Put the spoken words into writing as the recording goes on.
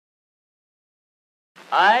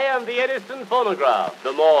I am the Edison phonograph.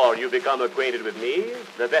 The more you become acquainted with me,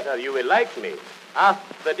 the better you will like me. Ask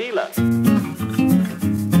the dealer.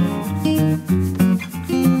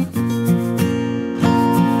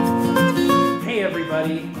 Hey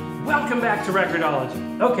everybody, welcome back to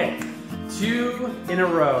Record-ology. Okay, 2 in a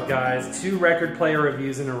row, guys. 2 record player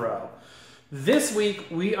reviews in a row. This week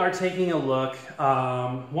we are taking a look,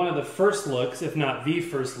 one of the first looks, if not the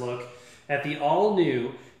first look, at the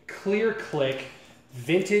all-new ClearClick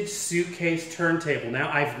vintage suitcase turntable. Now,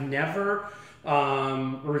 I've never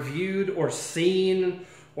reviewed or seen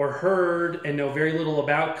or heard and know very little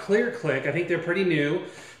about ClearClick. I think they're pretty new.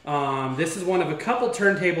 This is one of a couple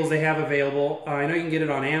turntables they have available. I know you can get it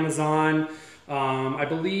on Amazon. I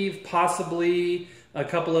believe possibly a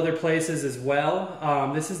couple other places as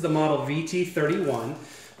well. This is the model VT31.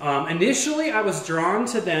 Initially, I was drawn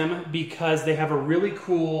to them because they have a really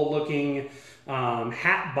cool looking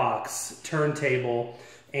hat box turntable,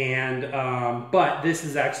 and but this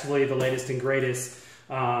is actually the latest and greatest,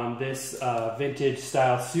 this vintage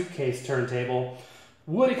style suitcase turntable.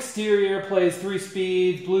 Wood exterior, plays 3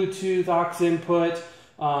 speeds, Bluetooth, aux input,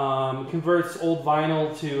 converts old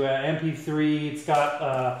vinyl to MP3. It's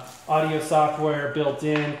got audio software built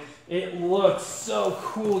in. It looks so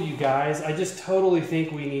cool, you guys. I just totally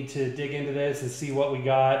think we need to dig into this and see what we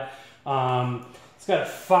got. It's got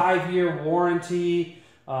a 5-year warranty.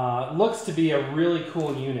 Looks to be a really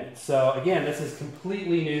cool unit. So again, this is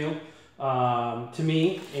completely new to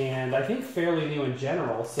me, and I think fairly new in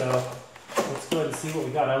general. So let's go ahead and see what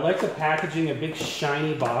we got. I like the packaging, a big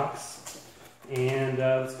shiny box. And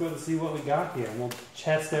let's go ahead and see what we got here. And we'll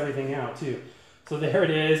test everything out too. So there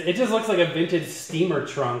it is. It just looks like a vintage steamer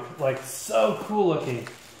trunk. Like, so cool looking.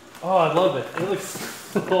 Oh, I love it. It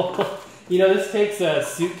looks cool. You know, this takes a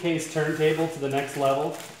suitcase turntable to the next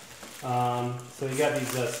level. So you got these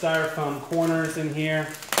styrofoam corners in here.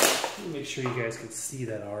 Let me make sure you guys can see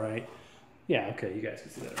that all right. Yeah, okay, you guys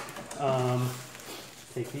can see that.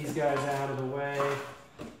 Take these guys out of the way.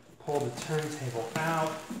 Pull the turntable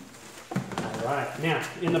out. All right, now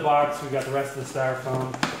in the box we've got the rest of the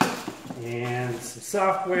styrofoam and some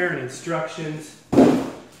software and instructions.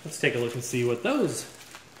 Let's take a look and see what those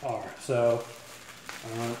are. So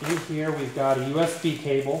in here we've got a USB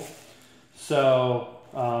cable. So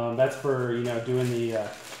that's for, you know, doing the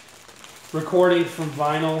recording from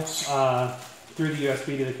vinyl through the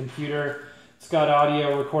USB to the computer. It's got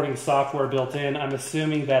audio recording software built in. I'm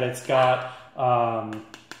assuming that it's got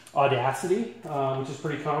Audacity, which is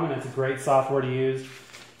pretty common. It's a great software to use.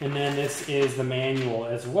 And then this is the manual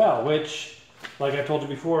as well, which, like I told you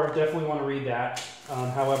before, I definitely want to read that.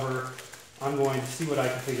 However, I'm going to see what I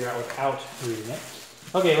can figure out without reading it.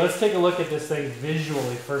 Okay, let's take a look at this thing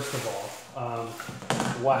visually first of all.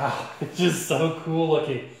 Wow, it's just so cool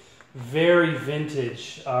looking. Very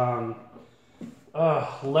vintage.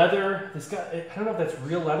 Leather. This guy, I don't know if that's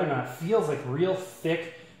real leather or not. It feels like real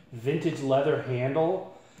thick vintage leather handle.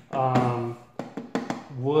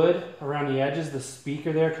 Wood around the edges. The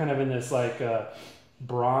speaker there kind of in this like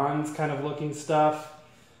bronze kind of looking stuff.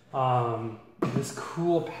 This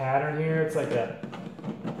cool pattern here. It's like it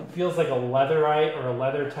feels like a leatherite or a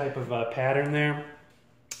leather type of pattern there.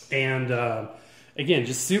 And again,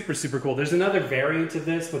 just super, super cool. There's another variant of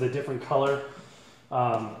this with a different color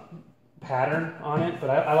pattern on it, but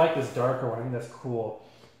I like this darker one. I think that's cool.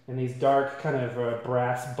 And these dark kind of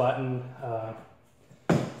brass button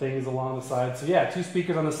things along the side. So yeah, 2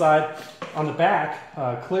 speakers on the side. On the back,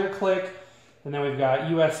 ClearClick, and then we've got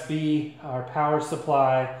USB, our power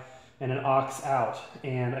supply, and an aux out.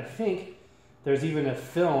 And I think there's even a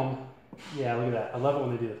film. Yeah, look at that. I love it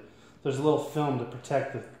when they do it. There's a little film to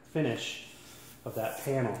protect the finish of that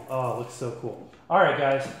panel. Oh, it looks so cool. All right,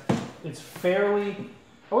 guys. It's fairly,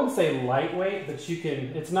 I wouldn't say lightweight, but you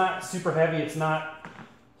can, it's not super heavy. It's not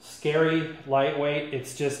scary lightweight.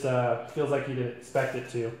 It's just feels like you'd expect it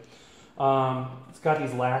to. It's got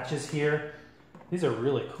these latches here. These are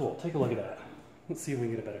really cool. Take a look at that. Let's see if we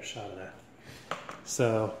can get a better shot of that.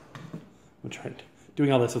 So I'm trying.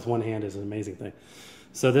 Doing all this with one hand is an amazing thing.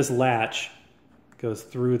 So this latch goes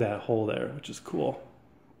through that hole there, which is cool.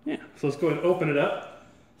 Yeah. So let's go ahead and open it up.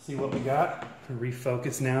 See what we got.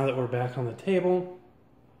 Refocus now that we're back on the table.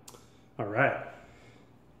 All right.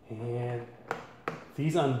 And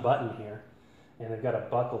these unbutton here, and they've got a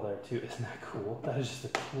buckle there too. Isn't that cool? That is just the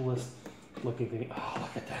coolest looking thing. Oh,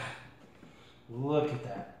 look at that. Look at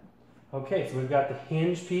that. Okay, so we've got the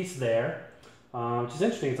hinge piece there, which is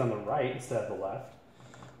interesting. It's on the right instead of the left.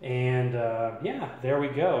 And yeah, there we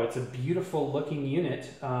go. It's a beautiful looking unit.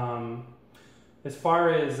 As far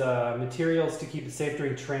as materials to keep it safe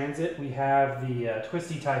during transit, we have the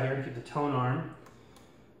twisty tie here to keep the tone arm.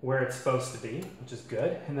 where it's supposed to be, which is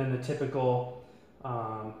good. And then the typical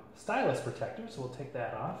stylus protector, so we'll take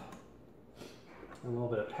that off. A little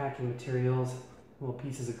bit of packing materials, little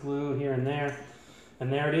pieces of glue here and there.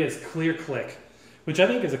 And there it is, ClearClick, which I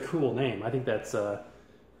think is a cool name. I think that's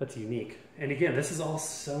unique. And again, this is all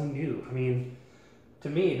so new. I mean, to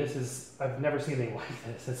me, I've never seen anything like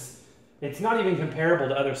this. It's not even comparable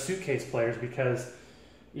to other suitcase players because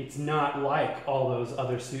it's not like all those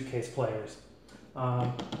other suitcase players.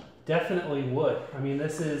 Definitely wood. I mean,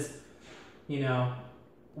 this is, you know,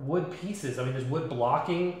 wood pieces. I mean, there's wood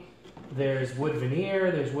blocking, there's wood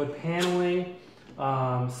veneer, there's wood paneling.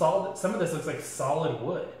 Solid. Some of this looks like solid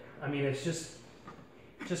wood. I mean, it's just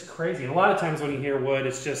crazy. And a lot of times when you hear wood,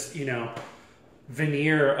 it's just, you know,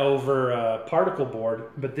 veneer over particle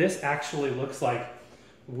board. But this actually looks like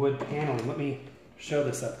wood paneling. Let me show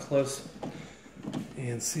this up close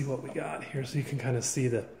and see what we got here, so you can kind of see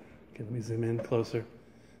the. Okay, let me zoom in closer.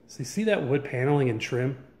 So you see that wood paneling and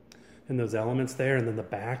trim, and those elements there, and then the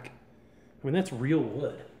back. I mean, that's real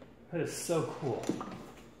wood. That is so cool.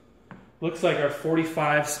 Looks like our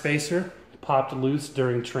 45 spacer popped loose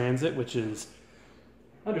during transit, which is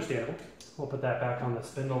understandable. We'll put that back on the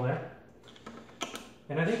spindle there.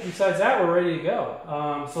 And I think besides that, we're ready to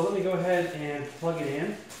go. So let me go ahead and plug it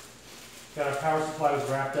in. Got our power supply was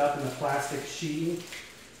wrapped up in the plastic sheeting.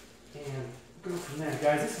 And go from there.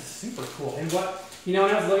 Guys, this is super cool. And what, you know,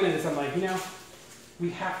 when I was looking at this, I'm like, you know,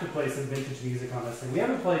 we have to play some vintage music on this thing. We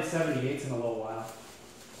haven't played 78s in a little while.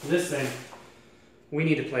 This thing, we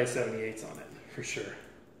need to play 78s on it, for sure.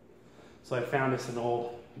 So I found us an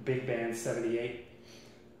old big band 78.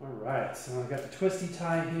 All right, so I've got the twisty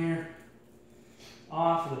tie here,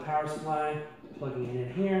 off of the power supply, plugging it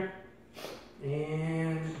in here,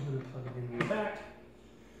 and I'm gonna plug it in the back,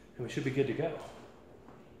 and we should be good to go.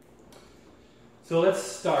 So let's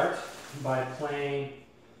start by playing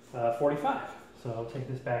 45. So I'll take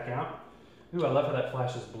this back out. Ooh, I love how that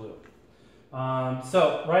flashes blue.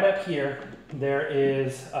 So right up here, there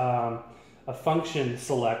is a function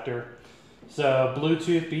selector. So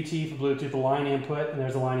Bluetooth, BT for Bluetooth, the line input, and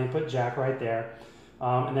there's a line input jack right there.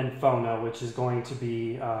 And then phono, which is going to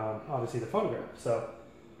be obviously the phonograph. So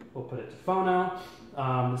we'll put it to phono.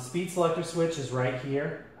 The speed selector switch is right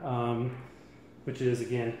here, which is,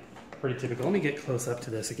 again, pretty typical. Let me get close up to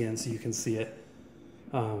this again so you can see it,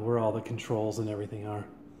 where all the controls and everything are.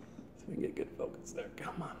 So we can get good focus there.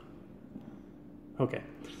 Come on. Okay,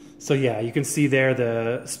 so yeah, you can see there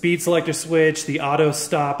the speed selector switch, the auto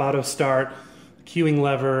stop, auto start, queuing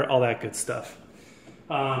lever, all that good stuff.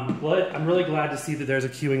 I'm really glad to see that there's a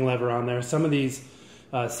queuing lever on there. Some of these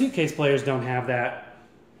suitcase players don't have that.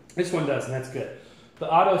 This one does, and that's good.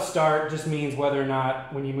 The auto start just means whether or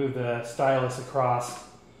not when you move the stylus across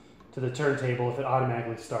to the turntable, if it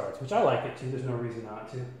automatically starts, which I like it too. There's no reason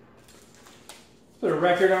not to. Put a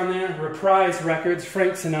record on there, Reprise Records,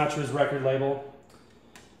 Frank Sinatra's record label.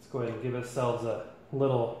 Go ahead and give ourselves a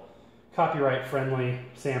little copyright-friendly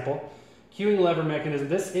sample. Queuing lever mechanism.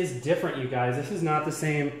 This is different, you guys. This is not the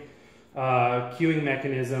same queuing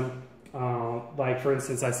mechanism like, for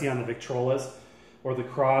instance, I see on the Victrolas or the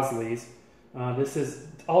Crosleys. This is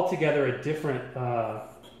altogether a different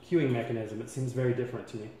queuing mechanism. It seems very different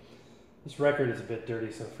to me. This record is a bit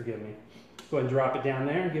dirty, so forgive me. Go ahead and drop it down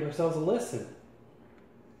there and give ourselves a listen.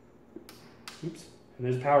 Oops. And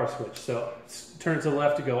there's a power switch. So turn to the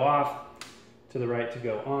left to go off, to the right to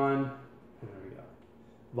go on. And there we go.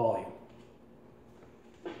 Volume.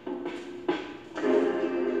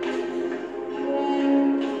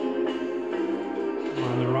 I'm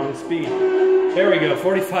on the wrong speed. There we go,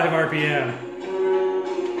 45 RPM.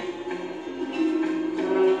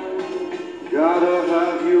 Gotta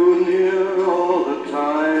have you near all the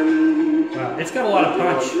time. Wow, it's got a lot of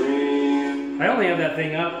punch. I only have that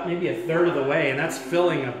thing up maybe a third of the way, and that's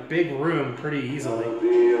filling a big room pretty easily.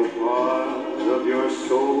 Be a part of your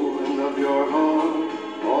soul and of your heart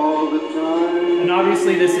all the time. And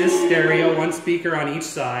obviously this is stereo, one speaker on each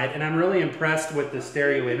side, and I'm really impressed with the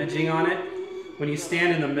stereo imaging on it. When you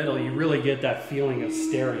stand in the middle, you really get that feeling of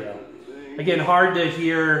stereo. Again, hard to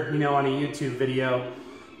hear, you know, on a YouTube video,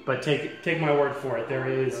 but take my word for it. There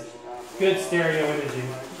is good stereo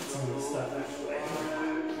imaging. Some of this stuff actually.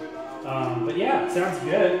 But yeah, it sounds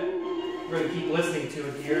good. We're going to keep listening to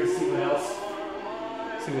it here and see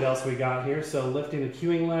what else we got here. So lifting the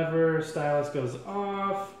queuing lever, stylus goes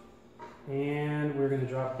off, and we're going to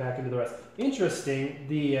drop it back into the rest. Interesting,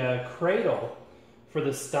 the cradle for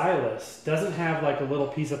the stylus doesn't have like a little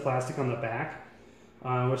piece of plastic on the back,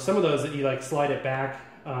 which some of those that you like slide it back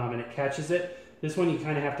and it catches it. This one you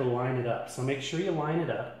kind of have to line it up. So make sure you line it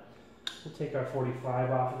up. We'll take our 45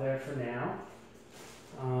 off of there for now.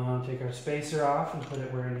 Take our spacer off and put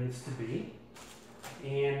it where it needs to be.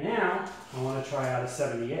 And now I want to try out a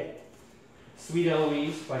 78. Sweet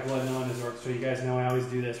Eloise by Glenn Miller and his orchestra. You guys know I always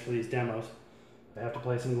do this for these demos. I have to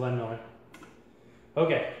play some Glenn Miller.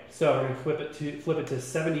 Okay, so we're going to flip it to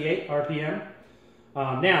 78 RPM.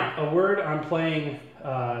 Now, a word on playing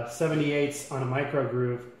 78s on a micro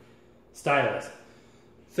groove stylus.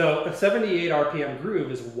 So a 78 RPM groove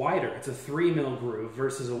is wider. It's a 3 mil groove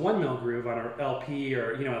versus a 1 mil groove on an LP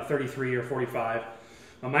or a 33 or 45,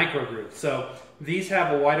 a micro groove. So these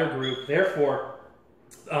have a wider groove. Therefore,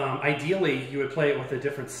 ideally you would play it with a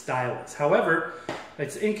different stylus. However,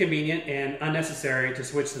 it's inconvenient and unnecessary to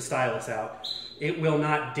switch the stylus out. It will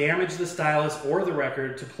not damage the stylus or the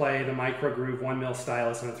record to play the micro groove 1 mil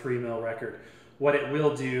stylus on a 3 mil record. What it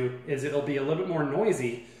will do is it'll be a little bit more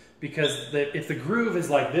noisy, because if the groove is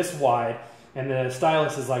like this wide and the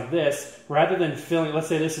stylus is like this, rather than filling, let's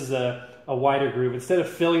say this is a wider groove, instead of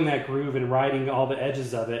filling that groove and riding all the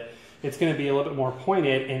edges of it, it's going to be a little bit more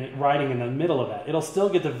pointed and riding in the middle of that. It'll still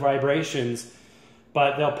get the vibrations,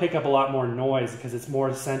 but they'll pick up a lot more noise because it's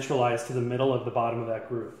more centralized to the middle of the bottom of that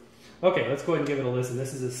groove. Okay, let's go ahead and give it a listen.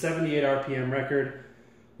 This is a 78 RPM record.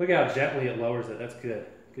 Look how gently it lowers it. That's good.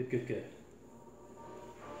 Good, good, good.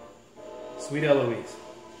 Sweet Eloise.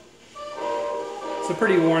 It's a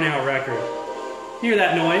pretty worn out record. Hear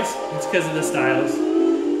that noise? It's because of the stylus.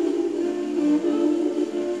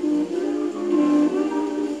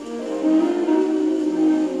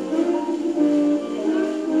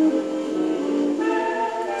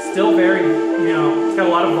 Still very, it's got a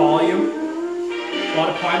lot of volume, a lot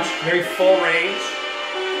of punch, very full range.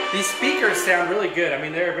 These speakers sound really good. I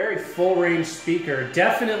mean, they're a very full range speaker.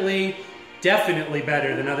 Definitely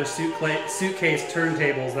better than other suitcase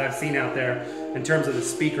turntables that I've seen out there in terms of the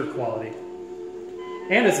speaker quality.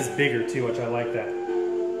 And this is bigger too, which I like that.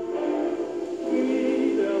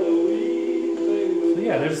 So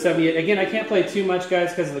yeah, there's a 78. Again, I can't play too much, guys,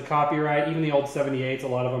 because of the copyright. Even the old 78s, a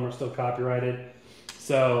lot of them are still copyrighted.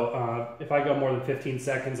 So if I go more than 15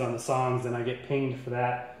 seconds on the songs, then I get pinged for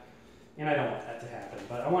that. And I don't want that to happen.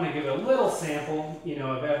 But I want to give a little sample,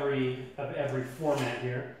 of every format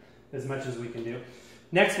here, as much as we can do.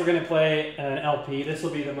 Next, we're going to play an LP. This will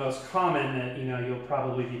be the most common that you'll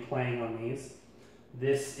probably be playing on these.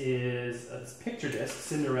 This is a picture disc,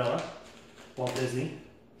 Cinderella, Walt Disney.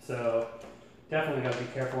 So definitely got to be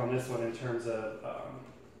careful on this one in terms of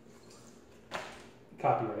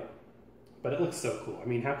copyright. But it looks so cool. I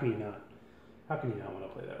mean, how can you not want to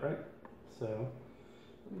play that, right? So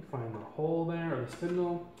let me find the hole there, or the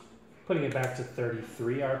spindle. Putting it back to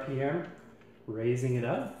 33 RPM, raising it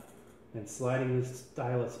up. And sliding this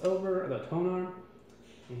stylus over, the tone arm,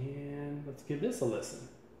 and let's give this a listen.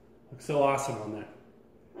 Looks so awesome on there.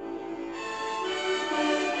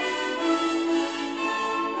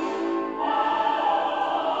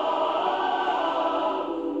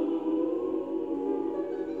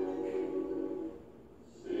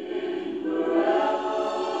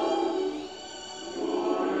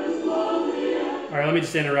 All right, let me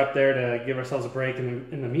just interrupt there to give ourselves a break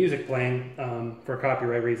in the music playing for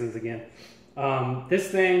copyright reasons again. This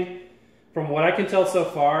thing, from what I can tell so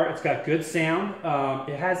far, it's got good sound.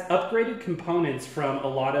 It has upgraded components from a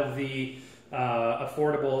lot of the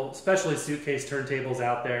affordable, especially suitcase turntables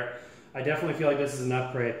out there. I definitely feel like this is an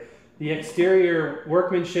upgrade. The exterior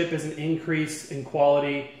workmanship is an increase in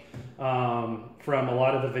quality from a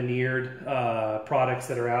lot of the veneered products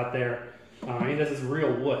that are out there. I mean, this is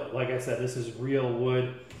real wood. Like I said, this is real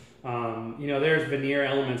wood. There's veneer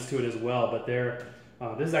elements to it as well, but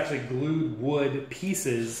this is actually glued wood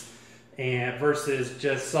pieces versus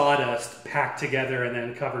just sawdust packed together and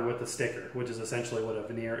then covered with a sticker, which is essentially what a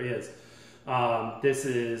veneer is. This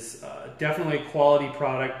is definitely a quality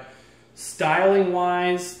product.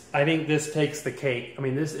 Styling-wise, I think this takes the cake. I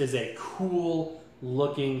mean, this is a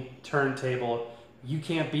cool-looking turntable. You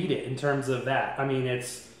can't beat it in terms of that. I mean,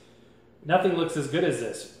 nothing looks as good as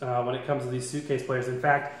this when it comes to these suitcase players. In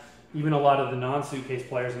fact, even a lot of the non-suitcase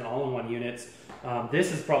players and all-in-one units,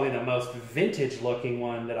 this is probably the most vintage-looking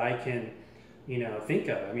one that I can, think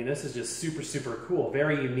of. I mean, this is just super, super cool.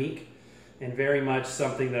 Very unique and very much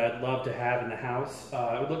something that I'd love to have in the house.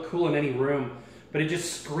 It would look cool in any room, but it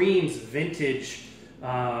just screams vintage,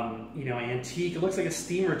 antique. It looks like a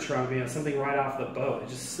steamer trunk, something right off the boat.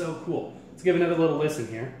 It's just so cool. Let's give another little listen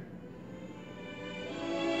here.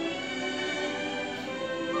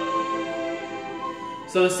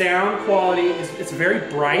 So the sound quality it's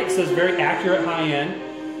very bright, so it's very accurate high end.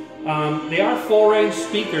 They are full range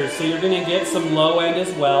speakers, so you're going to get some low end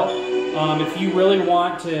as well. If you really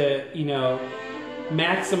want to,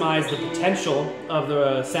 maximize the potential of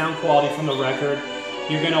the sound quality from the record,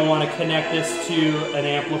 you're going to want to connect this to an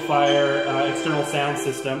amplifier, external sound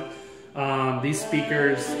system. These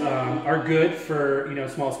speakers are good for, you know,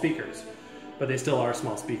 small speakers, but they still are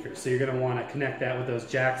small speakers. So you're going to want to connect that with those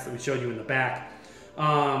jacks that we showed you in the back.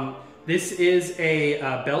 This is a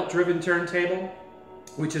belt-driven turntable,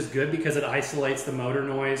 which is good because it isolates the motor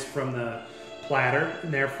noise from the platter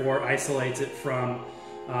and therefore isolates it from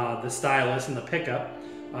the stylus and the pickup.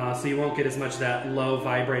 So you won't get as much of that low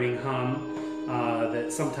vibrating hum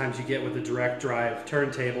that sometimes you get with the direct drive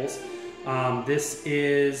turntables. This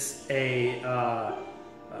is a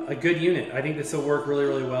good unit. I think this will work really,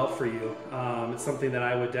 really well for you. It's something that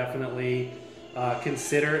I would definitely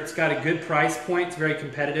consider. It's got a good price point. It's very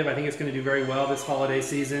competitive. I think it's going to do very well this holiday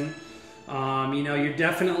season. You know, you're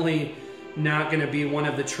definitely not going to be one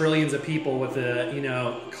of the trillions of people with a, you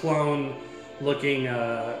know, clone looking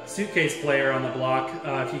suitcase player on the block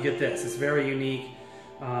if you get this. It's very unique.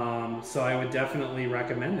 So I would definitely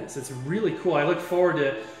recommend this. It's really cool. I look forward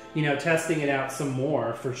to, you know, testing it out some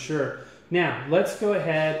more for sure. Now, let's go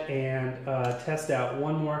ahead and test out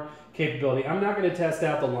one more capability. I'm not going to test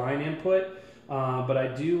out the line input, but I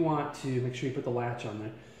do want to make sure you put the latch on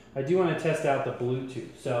there. I do want to test out the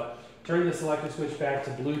Bluetooth. So turn the selector switch back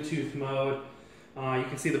to Bluetooth mode. You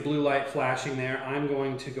can see the blue light flashing there. I'm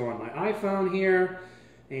going to go on my iPhone here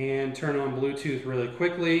and turn on Bluetooth really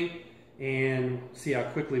quickly and see how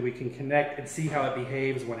quickly we can connect and see how it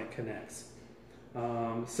behaves when it connects.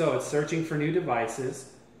 So it's searching for new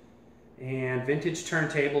devices, and vintage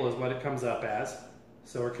turntable is what it comes up as.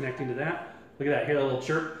 So we're connecting to that. Look at that, hear that little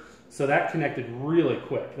chirp? So that connected really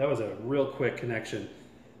quick. That was a real quick connection.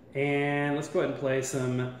 And let's go ahead and play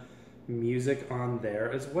some music on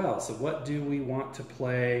there as well. So what do we want to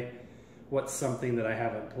play? What's something that I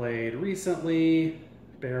haven't played recently?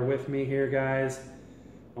 Bear with me here, guys.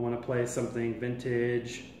 I want to play something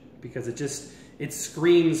vintage because it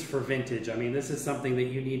screams for vintage. I mean, this is something that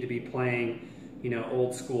you need to be playing, you know,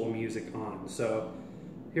 old school music on. So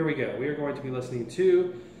here we go. We are going to be listening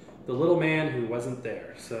to The Little Man Who Wasn't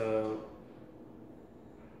There. So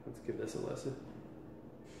let's give this a listen.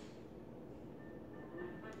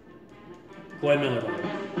 Glenn Miller.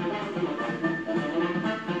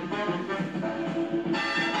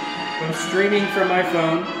 I'm streaming from my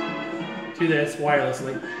phone to this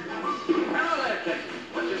wirelessly. Hello there, Texas.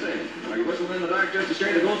 What you say? Are you whistling in the dark just to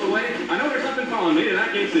scare the ghost away? I know there's something following me that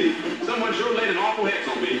I can't see. Someone sure laid an awful hex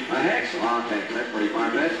on me. A hex? Oh, Texas, that's pretty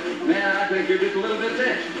far-fetched. Man, I think you're just a little bit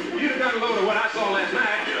rich. If you'd have got a load of what I saw last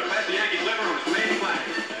night, you'd have passed the Yankee sliver on its main flag.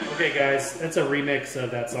 Okay, guys, that's a remix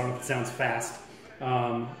of that song. It sounds fast.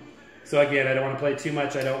 So again, I don't want to play too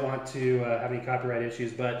much. I don't want to have any copyright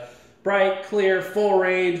issues, but bright, clear, full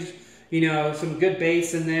range, you know, some good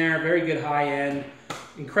bass in there, very good high end,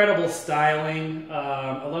 incredible styling.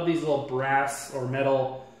 I love these little brass or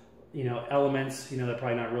metal, you know, elements. You know, they're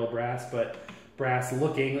probably not real brass, but brass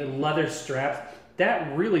looking, leather straps.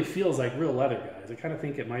 That really feels like real leather, guys. I kind of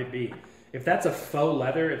think it might be. If that's a faux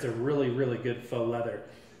leather, it's a really, really good faux leather.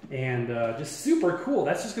 And just super cool.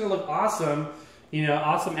 That's just going to look awesome. You know,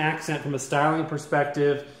 awesome accent from a styling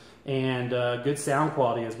perspective and good sound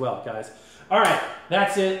quality as well, guys. All right,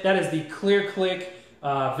 that's it. That is the ClearClick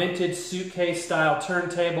vintage suitcase style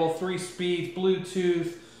turntable, 3 speeds,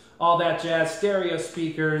 Bluetooth, all that jazz, stereo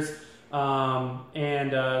speakers,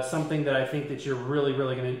 and something that I think that you're really,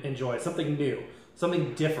 really going to enjoy. Something new,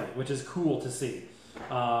 something different, which is cool to see.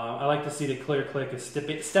 I like to see that ClearClick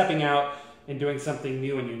is stepping out and doing something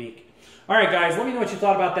new and unique. All right, guys, let me know what you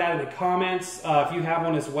thought about that in the comments. If you have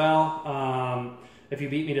one as well, if you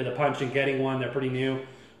beat me to the punch in getting one, they're pretty new.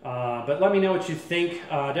 But let me know what you think.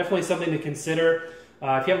 Definitely something to consider.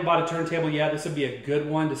 If you haven't bought a turntable yet, this would be a good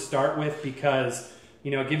one to start with because,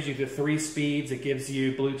 you know, it gives you the 3 speeds. It gives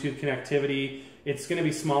you Bluetooth connectivity. It's going to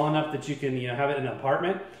be small enough that you can, you know, have it in an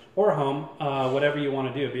apartment or home, whatever you want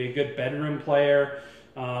to do. It'd be a good bedroom player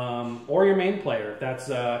or your main player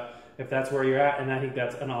if that's where you're at, and I think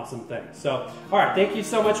that's an awesome thing. So, all right, thank you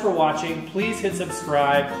so much for watching. Please hit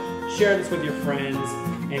subscribe, share this with your friends,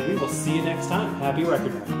 and we will see you next time. Happy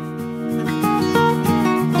record time.